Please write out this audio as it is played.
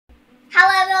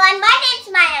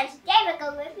Today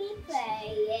we're going to be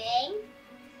playing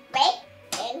Make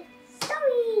and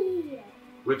Story.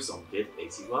 With some kid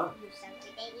 81. With some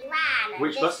kid 81.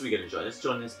 Which bus are we going to join? Let's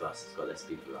join this bus. It's got less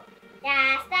people on.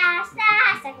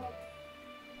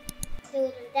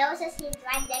 Dude, there was a seat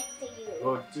right next to you.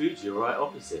 Well, dude, you're right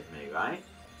opposite me, right?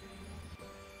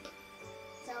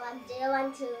 So do you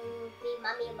want to be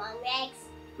Mummy Among Rex?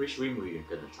 Which room were you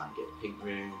going to try and get? Pink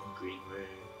room, green room,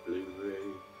 blue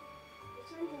room?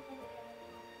 Which one did I get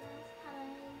last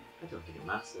time? I don't think it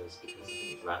matters because I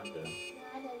think it's random. No,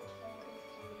 I don't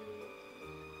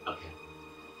care. Okay.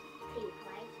 Pink,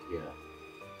 right? Yeah.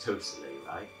 Totally,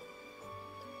 right?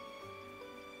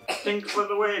 Pink for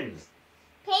the win!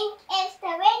 Pink is the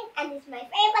win and it's my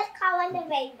favorite color in the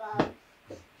rainbow.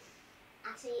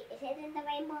 Actually, is it in the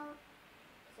rainbow?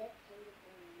 Is it in the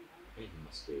rainbow? It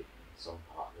must be some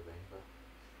part of the rainbow.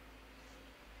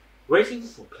 Waiting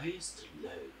for players to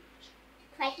load.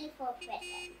 24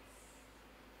 presents.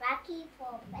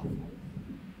 24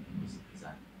 presents. Is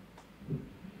that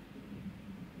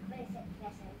What is it?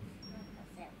 Presents, not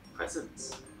presents. presents?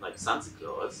 Like Santa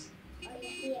Claus? Oh, yeah,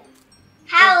 here.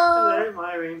 How? Hello,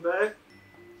 my rainbow.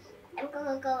 I'm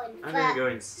gonna go in I'm going to go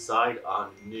inside our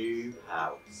new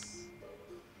house.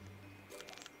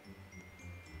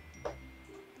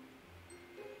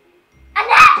 An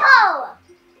apple!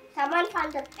 Someone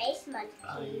found the basement key.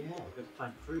 Oh yeah, we're going to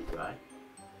find fruit, right?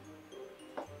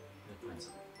 Find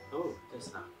some. Oh, there's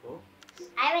an apple.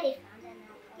 I already found an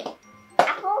apple.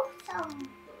 Apple, some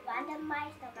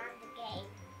randomized around the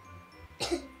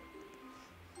game.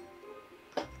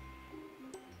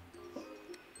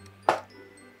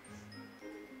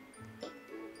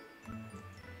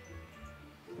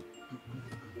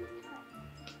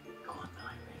 Come on,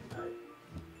 my rainbow.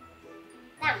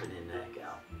 Now, Get in there,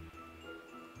 gal.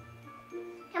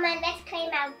 come on, let's clean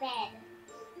our bed.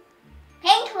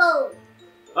 Pink room.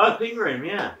 Oh, pink room,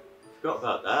 yeah. Forgot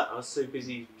about that. I was so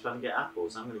busy trying to get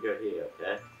apples. I'm going to go here,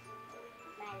 okay?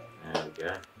 There we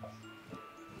go.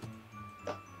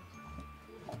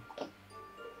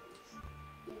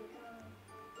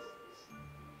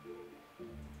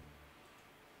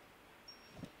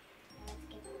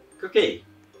 Cookie.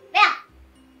 Yeah.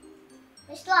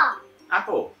 The straw.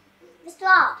 Apple. The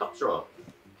straw. Top straw.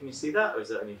 Can you see that, or is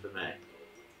that only for me?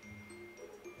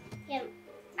 Here,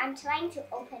 I'm trying to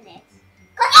open it.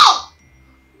 Cookie!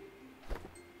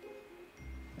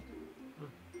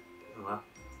 Oh well.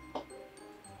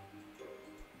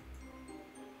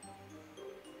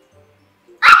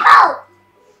 Apple!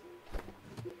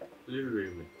 Blue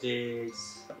room with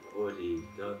this. Already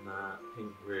done that.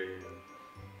 Pink room.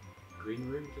 Green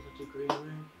room? Did I do green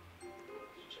room?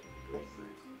 Check the green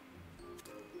room.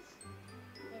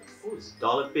 Oh, there's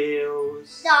dollar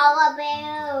bills. Dollar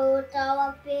bill,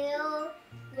 dollar bill.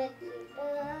 Let's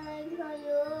for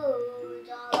you.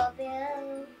 Dollar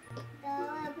bill,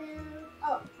 dollar bill.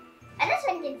 Oh, I just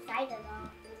went inside it all.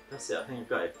 That's it, I think I've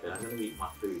got it. I'm going to eat my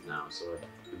food now so I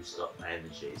boost up my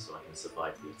energy so I can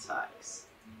survive the attacks.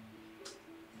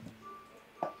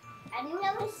 I think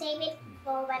I'm gonna save it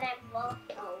for when I'm low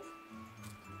health.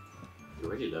 You're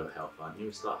already low health, aren't you?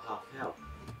 It's like half health.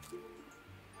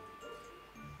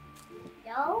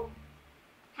 No?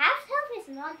 Half health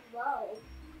is not low.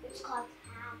 It's called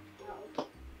half health.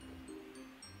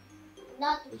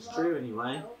 Not It's low. true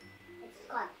anyway. No. It's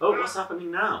called Oh, half. what's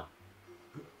happening now?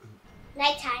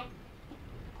 Nighttime.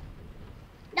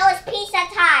 No, it's pizza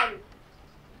time.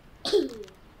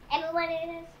 Everyone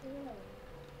is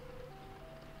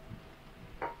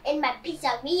in my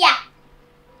pizzeria.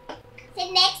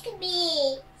 Sit next to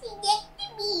me. Sit next to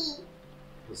me.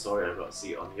 I'm sorry, I've got a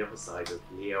seat on the other side of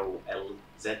Leo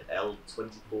LZL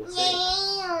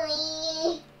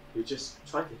 2014. You just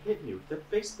tried to hit me with the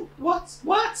baseball. What?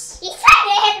 What? He tried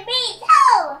to hit me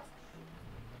too.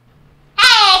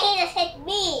 Hey, he just hit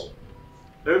me.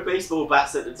 No baseball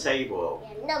bats at the table.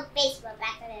 Yeah, no baseball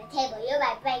back on the table. You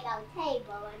might break our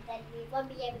table and then we won't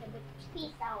be able to put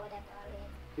pizza or whatever on it.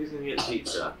 Who's gonna get the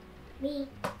pizza? Me.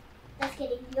 Just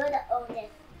kidding. You're the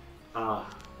oldest. Ah.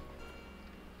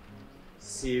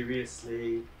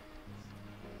 Seriously?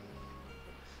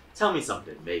 Tell me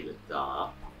something,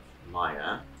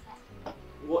 Maya.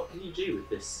 What can you do with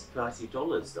this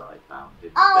 $30 that I found? In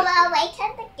the Oh, bedroom? well, later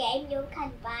in the game you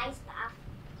can buy stuff.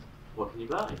 What can you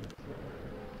buy?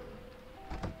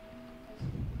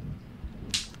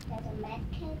 There's a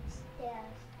medkit,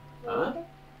 there's Huh? food.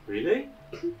 Really?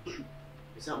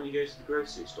 Is that when you go to the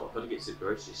grocery store? I've got to get to the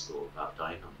grocery store without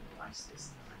dying on the price this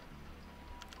time.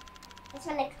 This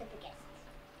one looks the biggest.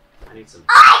 I need some. Oh,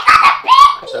 I got a I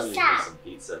big totally pizza! need some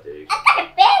pizza, dude. I got a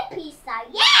big pizza,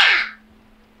 yeah!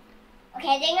 Okay,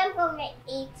 I think I'm going to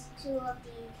eat 2 of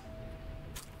these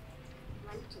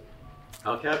want to.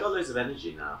 Okay, I've got loads of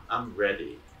energy now. I'm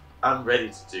ready. I'm ready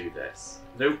to do this.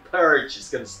 No purge is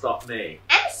going to stop me.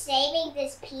 I'm saving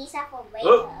this pizza for later.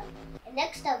 Oh. It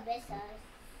looks delicious.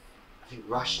 I think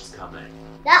Rush is coming.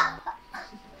 No.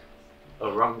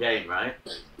 Oh, wrong game, right?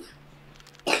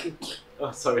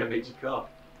 Oh, sorry, I made you cough.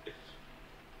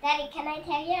 Daddy, can I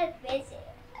tell you a visit?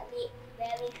 Where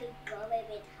we could go where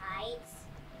it hides?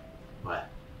 Where?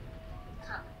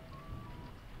 Come.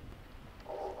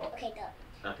 Okay, go.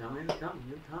 Oh, come in, come.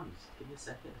 Here it comes. Give me a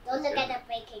second. Don't look at the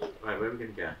breaking. Right, where are we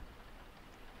going to go?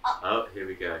 Oh. Oh, here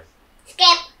we go.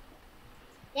 Skip!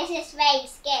 This is way,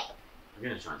 skip. I'm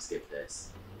going to try and skip this.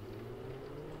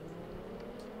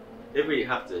 If we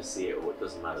have to see it, or it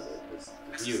doesn't matter though, because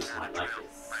the viewers might like it.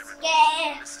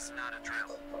 Skip! This is not a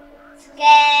drill.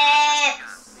 Skip!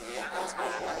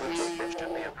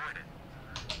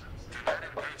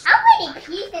 How many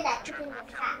pieces I put in the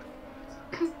pack?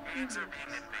 Beings are being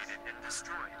invaded and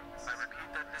destroyed. I repeat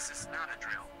that this is not a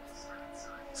drill.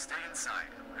 Stay inside.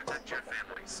 Protect your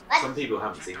families. Some people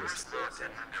haven't seen this before, so.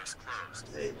 Windows closed.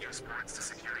 Hey. Use cords to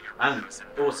secure your And windows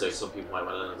also, some people might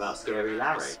want to learn about Scary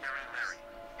Larry, Scary Larry.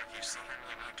 If you see him,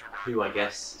 you need to run. who I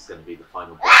guess is going to be the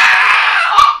final boss.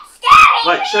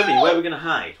 Scary! Right, show me, where are we going to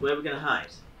hide? Where are we going to hide?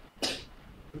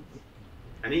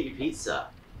 And eat your pizza.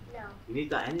 No. You need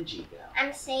that energy, girl.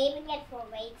 I'm saving it for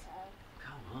later.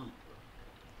 Come on.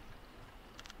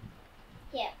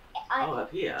 Here. Oh,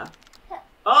 up here?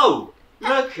 Oh,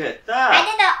 look at I that.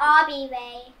 did the Obby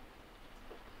way.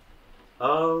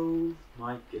 Oh,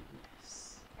 my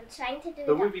goodness. I'm trying to do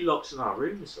But we'll the... be locked in our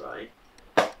rooms, right?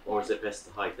 Or is it best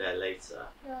to hide there later?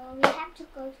 No, we have to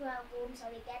go to our room so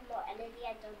we get more energy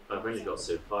and don't... I've only got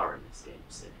so far in this game,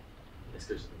 so let's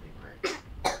go to the main room.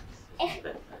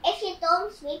 If you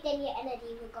don't sleep, then your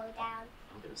energy will go down.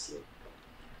 I'm going to sleep.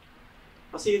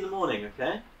 I'll see you in the morning,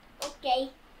 okay? Okay.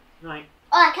 Night.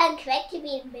 Oh, I can click to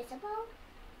be invisible?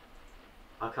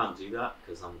 I can't do that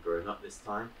because I'm grown up this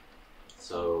time.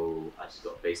 So I just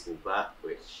got a baseball bat,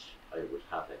 which I would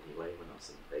have anyway when I was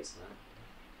in the basement.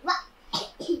 What?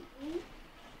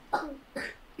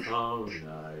 Oh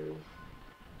no.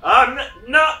 Oh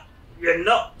no! You're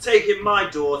not taking my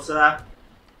daughter!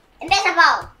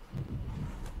 Invisible!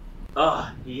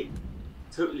 Oh, he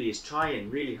totally is trying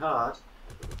really hard.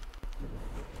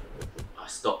 I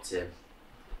stopped him.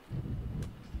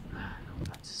 Going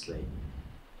back to sleep.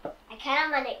 I kind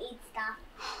of want to eat stuff.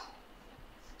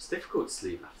 It's difficult to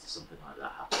sleep after something like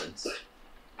that happens.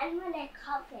 I want a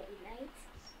coffee, right?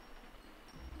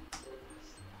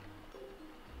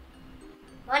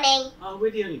 Morning. Oh,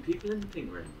 we're the only people in the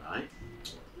pink room, right?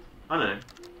 I know.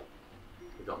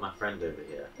 We got my friend over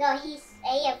here. No, he's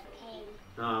AFK.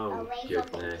 Oh, Away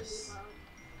goodness. from the keyboard.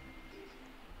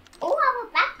 Oh, I'm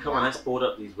a back. Come on, let's board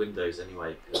up these windows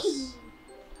anyway, because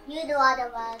You do all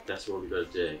the work. that's what we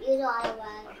got to do. You do all the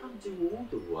I work. can't do all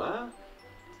the work.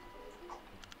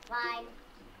 Fine.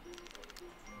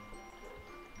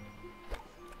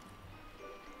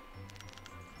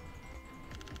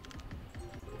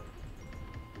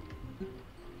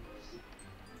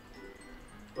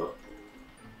 Oh.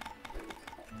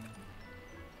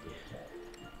 Yeah.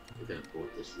 We're going to board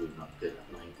this room up good.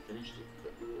 I've not even finished it,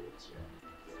 but the boards yet.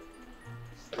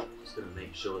 Just going to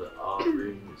make sure that our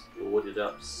room is boarded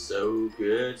up so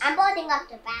good. I'm boarding up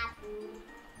the bathroom.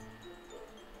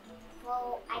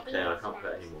 Well, I think Okay, I it's can't put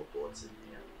nice. any more boards in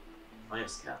here. Oh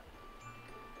yes, Cat.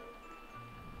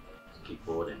 Just keep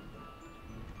boarding.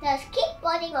 Just keep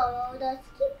boarding, oh, just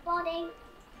keep boarding.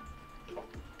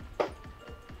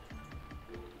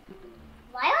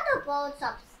 Why are the boats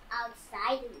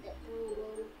outside in the blue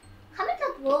room? Come in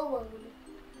the blue room.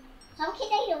 Some kid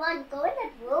that you want to go in the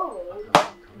blue room.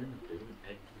 Come in and do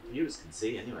it. The viewers can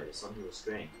see anyway, it's on your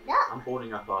screen. Look, I'm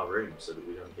boarding up our room so that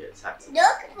we don't get attacked.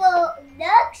 look,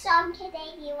 some kid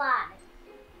that you want.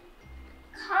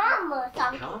 Come on,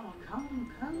 some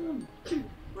Come.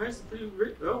 Where's the blue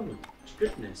room? Oh my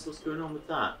goodness, what's going on with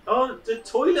that? Oh, the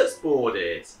toilet's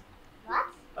boarded. What?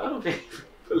 I don't think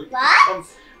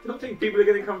people are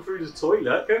going to come through the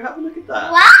toilet. Go have a look at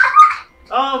that. What?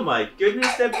 Oh my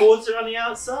goodness, their boards are on the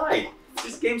outside.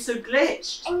 This game's so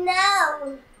glitched.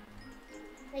 No.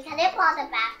 Wait, can they pull out the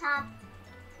bathtub?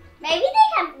 Maybe they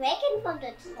can break in from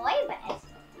the toilet.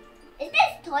 Is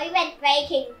this toilet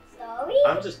breaking story?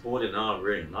 I'm just boarding our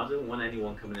room. I don't want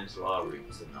anyone coming into our room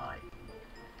tonight.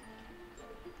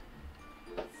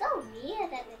 It's so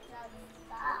weird that it's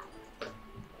outside.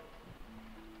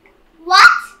 What?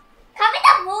 Come in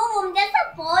the blue room. There's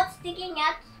a board sticking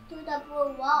out to the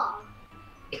blue wall.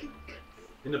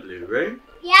 In the blue room?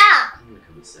 Yeah. I'm going to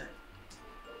come and say.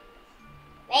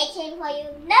 Waiting for you.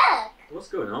 Look. What's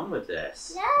going on with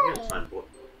this? No. I'm gonna try and board.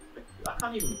 I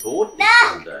can't even board this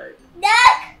No. window.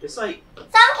 Look. It's like Some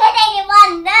kid ain't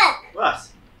one. Look. what?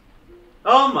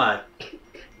 Oh my!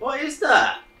 What is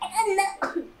that? I don't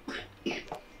know.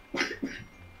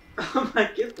 Oh my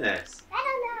goodness! I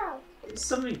don't know. It's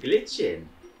something glitching.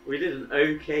 We did an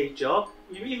okay job.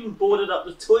 You even boarded up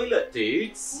the toilet,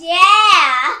 dudes.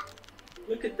 Yeah.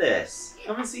 Look at this.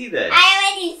 Come and see this.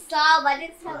 I already saw, but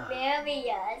it's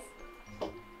hilarious.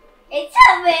 It's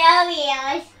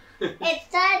hilarious.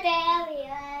 It's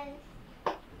hilarious.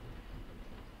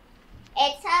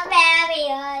 It's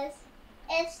hilarious.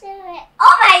 It's hilarious.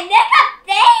 Oh my, look up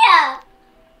there.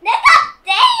 Look up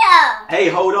there. Hey,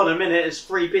 hold on a minute. There's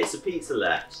 3 bits of pizza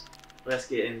left. Let's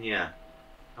get in here.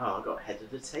 Oh, I got head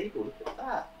of the table. Look at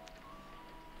that.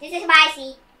 This is my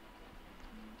seat.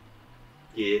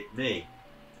 Give me.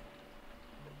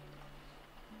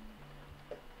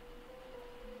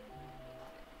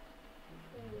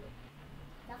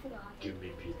 Nothing wrong. Give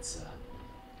me pizza.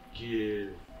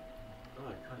 Give. Oh,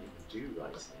 I can't even do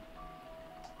writing.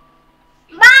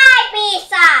 My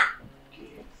pizza. Give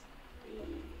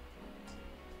me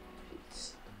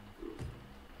pizza.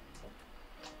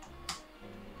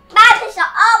 My pizza.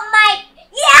 Oh my.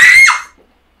 Yes!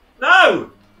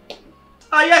 No!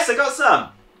 Oh yes, I got some.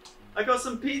 I got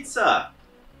some pizza.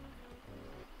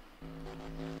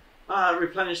 I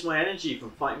replenished my energy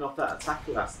from fighting off that attack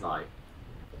last night.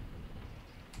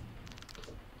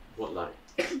 What like?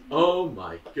 Oh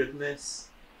my goodness.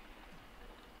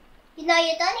 You know,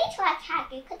 you don't need to attack.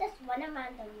 You could just run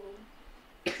around the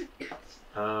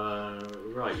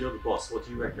room. Right, you're the boss. What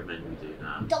do you recommend we do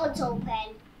now? Don't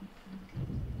open.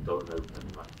 Don't open,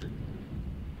 right?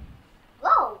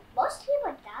 Whoa, most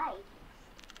people died.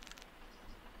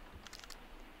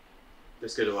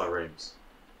 Let's go to our rooms.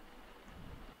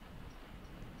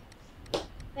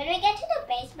 When we get to the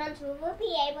basement, we will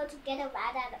be able to get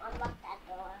around and unlock that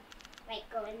door. Like,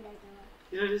 go in the door.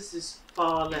 You know, this is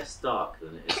far less dark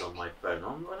than it is on my phone.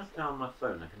 When I play on my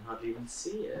phone, I can hardly even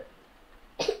see it.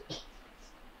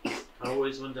 I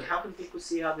always wondered, how can people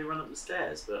see how they run up the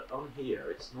stairs? But on here,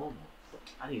 it's normal.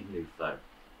 I need a new phone. I'm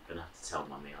gonna have to tell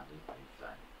Mummy I need a new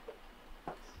phone.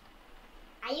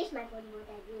 I use my phone more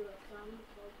than you, so I'm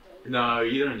okay. No,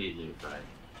 you don't need a new phone.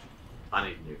 I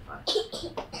need a new phone.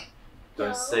 Don't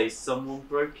No. say someone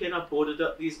broke in. I boarded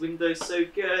up these windows so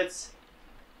good.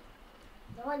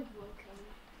 No one's broken.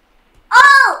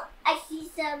 Oh! I see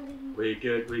some. We're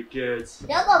good, we're good.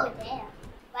 Look over there.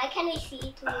 Why can't we see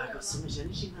two? I got so much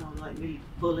energy now. I'm like nearly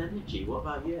full energy. What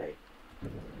about you?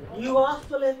 You are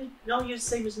full energy. No, you're the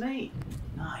same as me.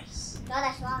 Nice. No,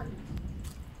 that's wrong.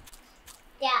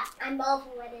 Yeah, I'm over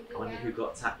with it I wonder now. who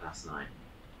got attacked last night.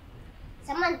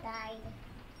 Someone died.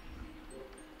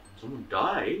 Someone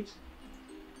died?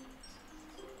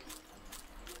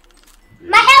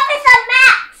 My health is on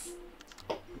max!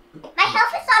 My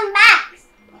health is on max!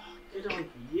 Oh, good on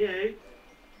you.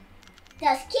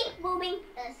 Just keep moving.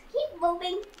 Just keep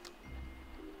moving.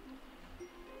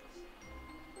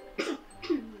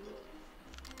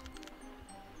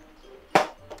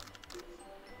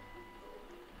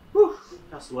 Whew.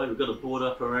 That's the way we've got to board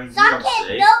up our own Some jobs, kids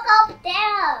see? look up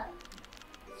there.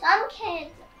 Some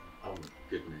kids. Oh my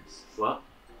goodness. What?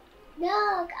 Look,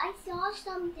 I saw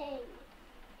something.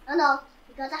 Oh no,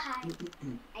 we gotta hide.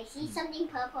 I see something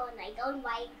purple and I don't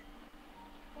like.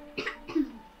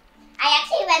 I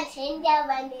actually went in there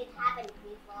when it happened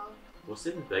before. What's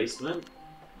in the basement?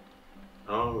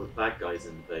 Oh, the bad guy's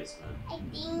in the basement. I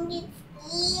think it's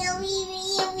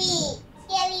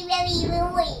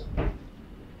really.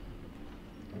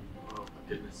 Oh my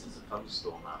goodness, there's a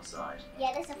thunderstorm outside.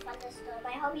 Yeah, there's a thunderstorm.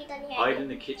 I hope you don't hear Hide it. in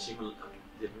the kitchen.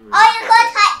 Living room. Oh, you could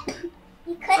hide.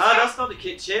 You could Ah, hide. that's not the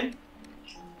kitchen.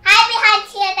 Hide behind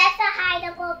here. That's a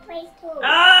hideable place too.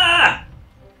 Ah!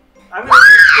 I'm gonna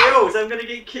get killed. I'm gonna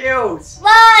get killed.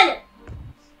 Run!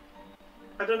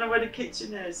 I don't know where the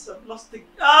kitchen is. I've lost the.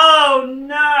 Oh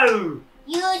no!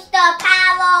 Use the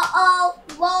power of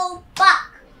Robux.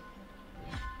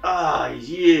 Ah,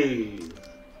 you!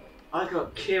 I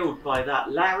got killed by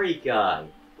that Larry guy.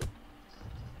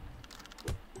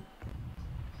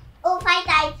 Oh, I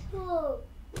died too.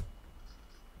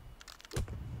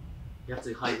 You have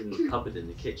to hide in the cupboard in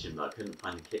the kitchen, but I couldn't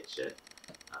find the kitchen.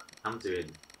 I'm doing.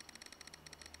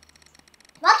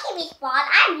 Lucky respawn.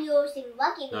 I'm using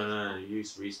lucky respawn. No,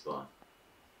 use respawn.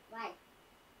 Right.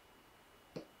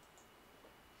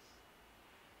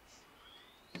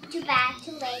 Too bad.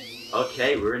 Too late.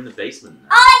 Okay, we're in the basement now.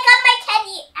 Oh, I got my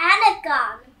teddy and a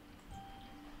gun.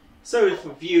 So,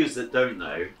 for viewers that don't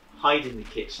know, hide in the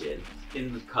kitchen,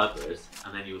 in the cupboard,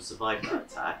 and then you'll survive that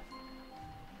attack.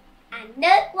 And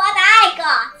look what I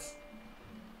got.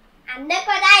 And look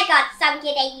what I got, some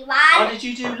kid 81. Oh, did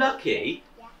you do lucky?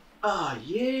 Yeah. Ah,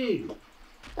 you.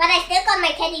 But I still got my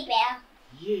teddy bear.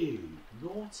 You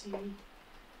naughty.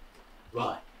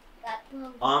 Right. But,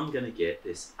 I'm gonna get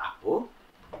this apple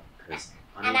because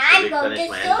I And need I'm to going replenish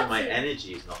to my sort energy. My you.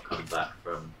 energy's not come back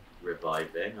from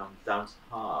reviving. I'm down to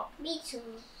half. me too.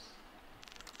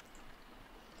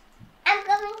 I'm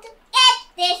going to get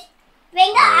this.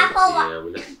 Bring the apple. Dear,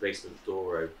 we left the basement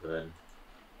door open.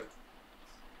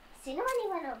 Does anyone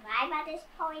even arrive at this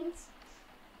point?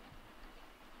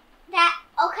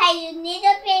 Okay, you need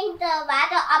to bring the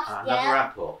ladder upstairs. Another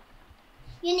apple.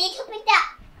 You need to bring the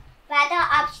ladder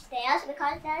upstairs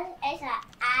because there is an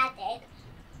attic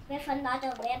with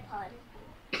another weapon.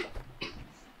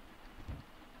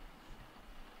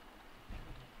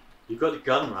 You got the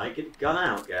gun right. Get the gun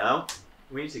out, girl.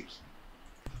 We need to.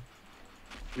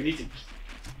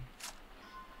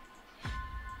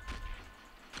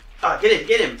 Ah,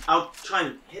 get him! I'll try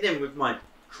and hit him with my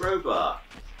crowbar.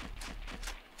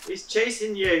 He's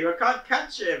chasing you. I can't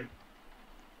catch him.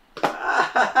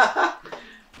 I'm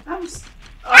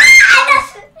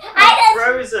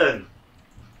frozen.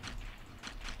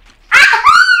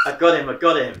 I got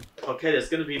him. Okay, there's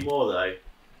gonna be more though.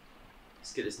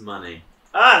 Let's get this money.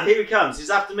 Ah, here he comes. He's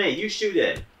after me. You shoot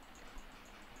him.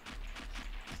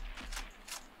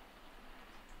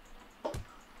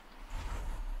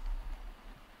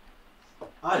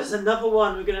 Ah, there's another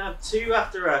one. We're gonna have two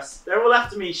after us. They're all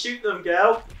after me. Shoot them,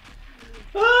 girl.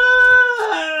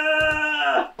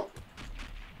 Ah!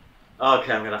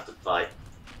 Okay, I'm gonna have to fight.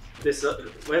 This.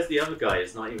 Where's the other guy?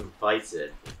 He's not even fighting.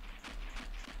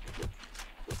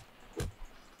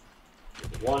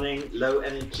 Warning, low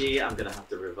energy. I'm gonna have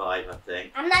to revive, I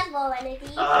think. I'm not low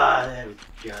energy. Ah, there we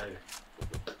go.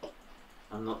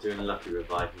 I'm not doing a lucky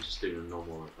revive. I'm just doing a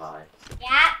normal revive.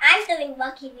 Yeah, I'm doing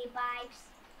lucky revives.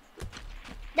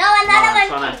 No,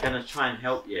 another one. I'm gonna try and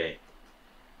help you.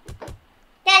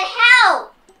 Then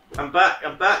help! I'm back,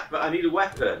 but I need a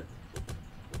weapon.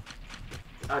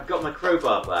 I've got my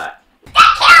crowbar back.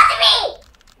 That killed me!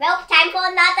 Well, time for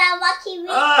another lucky revive.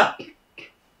 Ah!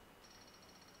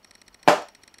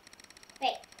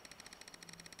 Wait.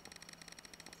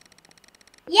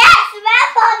 Yes,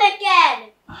 weapon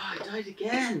again! Ah, I died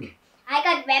again. I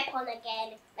got weapon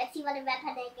again. Let's see what the weapon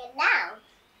again now.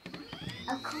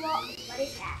 A claw. What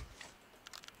is that?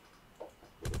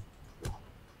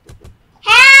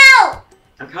 Help!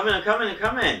 I'm coming.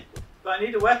 But I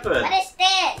need a weapon. What is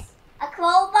this? A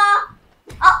crowbar?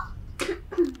 Oh!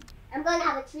 I'm going to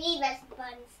have 3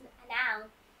 weapons now.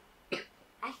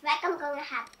 I think I'm going to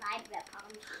have 5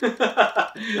 weapons. I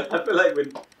feel like Another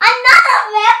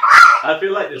weapon! I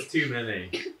feel like there's too many.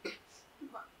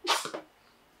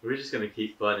 We're just gonna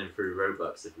keep burning through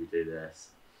Robux if we do this.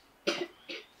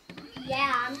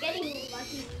 Yeah, I'm getting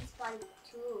lucky respawn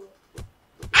too.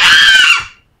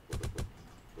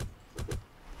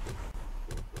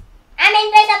 I'm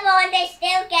invisible and they're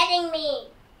still getting me.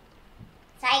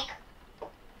 Psych.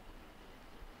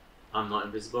 I'm not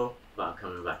invisible, but I'm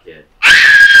coming back in.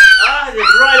 Ah,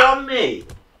 they're right on me!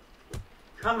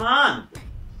 Come on!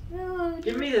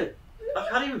 Give me the... I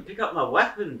can't even pick up my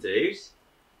weapon, dude.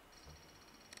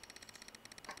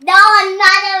 No,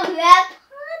 another weapon.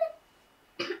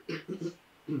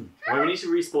 Well, we need to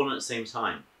respawn at the same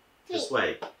time. 3, Just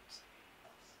wait.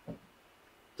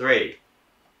 3,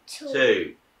 2,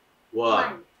 2,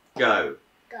 1, go.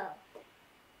 go.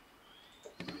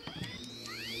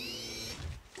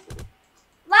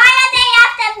 Why are they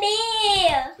after me?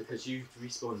 Because you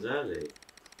respawned early.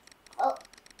 Oh,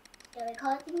 the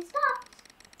recording stopped.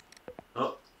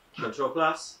 Oh, Control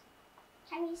Plus.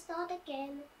 Can we start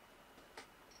again?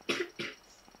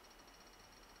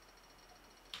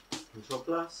 Control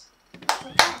Plus.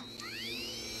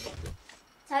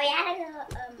 Sorry, I had to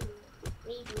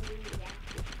redo that.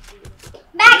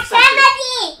 Max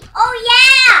 70! Oh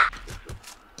yeah!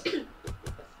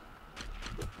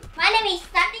 Finally,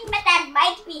 something that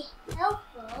might be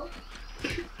helpful.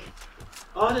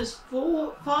 Oh, there's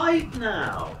 5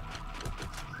 now.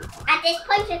 At this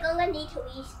point, we're going to need to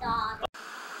restart.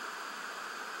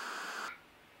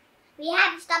 We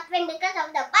had to stop playing because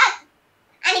of the bug.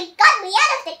 And it got me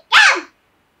out of the game!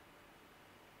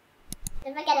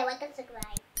 Don't forget to like and subscribe.